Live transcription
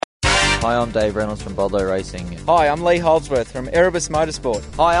Hi, I'm Dave Reynolds from Bodlow Racing. Hi, I'm Lee Holdsworth from Erebus Motorsport.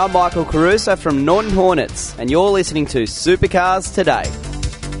 Hi, I'm Michael Caruso from Norton Hornets, and you're listening to Supercars Today.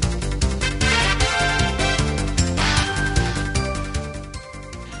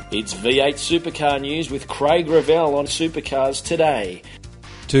 It's V8 Supercar News with Craig Revell on Supercars Today.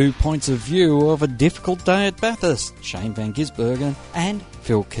 2 points of view of a difficult day at Bathurst. Shane Van Gisbergen and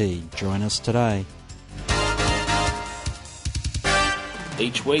Phil Key join us today.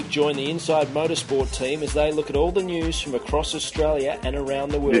 Each week, join the Inside Motorsport team as they look at all the news from across Australia and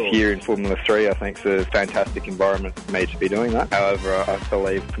around the world. This year in Formula 3, I think it's a fantastic environment for me to be doing that. However, I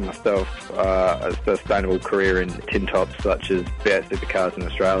believe for myself, a sustainable career in tin tops such as V8 Supercars in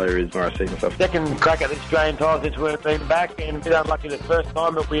Australia is where I see myself. Second crack at the Australian title since we've been back, and a bit unlucky the first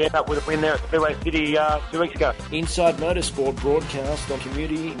time, but we end up with a win there at Speedway City 2 weeks ago. Inside Motorsport broadcast on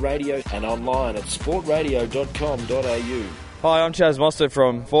community radio and online at sportradio.com.au. Hi, I'm Chaz Mostert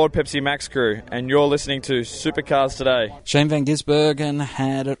from Ford Pepsi Max Crew, and you're listening to Supercars Today. Shane Van Gisbergen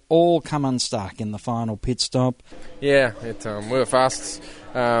had it all come unstuck in the final pit stop. Yeah, we were fast.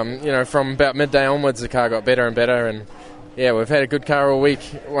 From about midday onwards, the car got better and better, and yeah, we've had a good car all week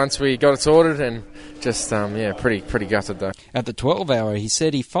once we got it sorted, and just, pretty gutted though. At the 12 hour, he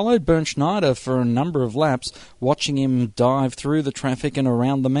said he followed Bernd Schneider for a number of laps, watching him dive through the traffic and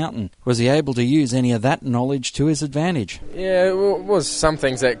around the mountain. Was he able to use any of that knowledge to his advantage? Yeah, it was some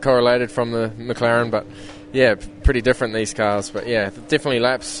things that correlated from the McLaren, but yeah, pretty different these cars. But yeah, definitely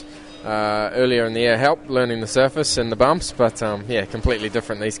laps earlier in the year helped learning the surface and the bumps, but completely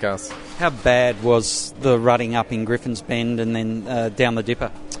different these cars. How bad was the rutting up in Griffin's Bend and then down the Dipper?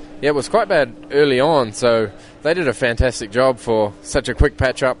 Yeah, it was quite bad early on, so they did a fantastic job for such a quick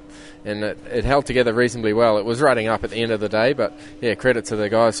patch-up, and it held together reasonably well. It was rutting up at the end of the day, but yeah, credit to the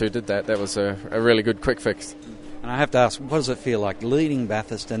guys who did that. That was a really good quick fix. And I have to ask, what does it feel like leading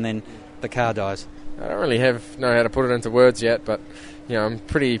Bathurst and then the car dies? I don't really know how to put it into words yet, but I'm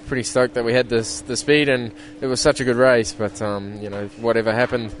pretty stoked that we had the speed, and it was such a good race. But whatever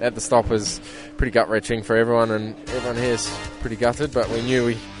happened at the stop was pretty gut-wrenching for everyone, and everyone here is pretty gutted. But we knew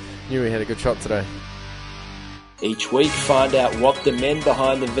we had a good shot today. Each week, find out what the men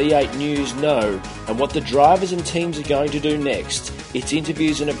behind the V8 News know and what the drivers and teams are going to do next. It's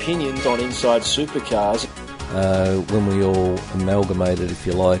interviews and opinions on Inside Supercars. When we all amalgamated, if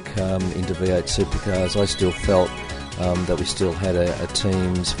you like, into V8 Supercars, I still felt that we still had a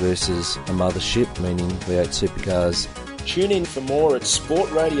teams versus a mothership, meaning V8 Supercars. Tune in for more at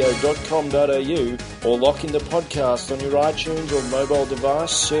sportradio.com.au or lock in the podcast on your iTunes or mobile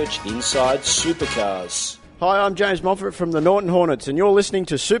device. Search Inside Supercars. Hi, I'm James Moffat from the Norton Hornets, and you're listening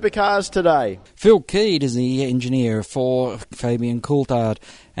to Supercars Today. Phil Keed is the engineer for Fabian Coulthard,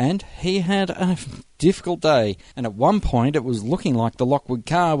 and he had a difficult day. And at one point, it was looking like the Lockwood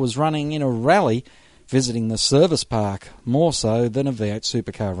car was running in a rally, visiting the service park, more so than a V8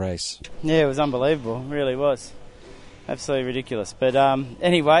 Supercar race. Yeah, it was unbelievable. It really was. Absolutely ridiculous. But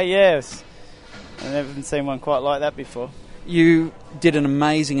anyway, yeah, I've never seen one quite like that before. You did an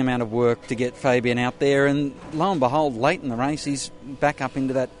amazing amount of work to get Fabian out there, and lo and behold, late in the race, he's back up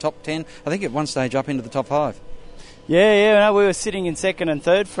into that top 10. I think at one stage up into the top 5. Yeah, no, we were sitting in second and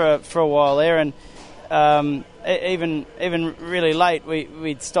third for a while there, and even really late,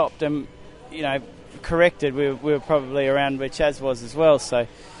 we'd stopped and corrected. We were probably around where Chaz was as well, so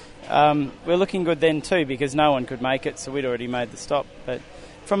we're looking good then too, because no one could make it, so we'd already made the stop. But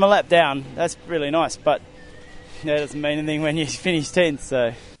from a lap down, that's really nice, but that doesn't mean anything when you finish 10th.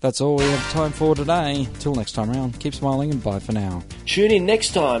 So that's all we have time for today. Till next time around, keep smiling and bye for now. Tune in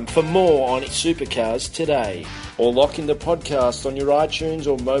next time for more on Supercars Today, or lock in the podcast on your iTunes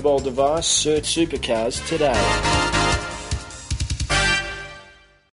or mobile device. Search Supercars Today.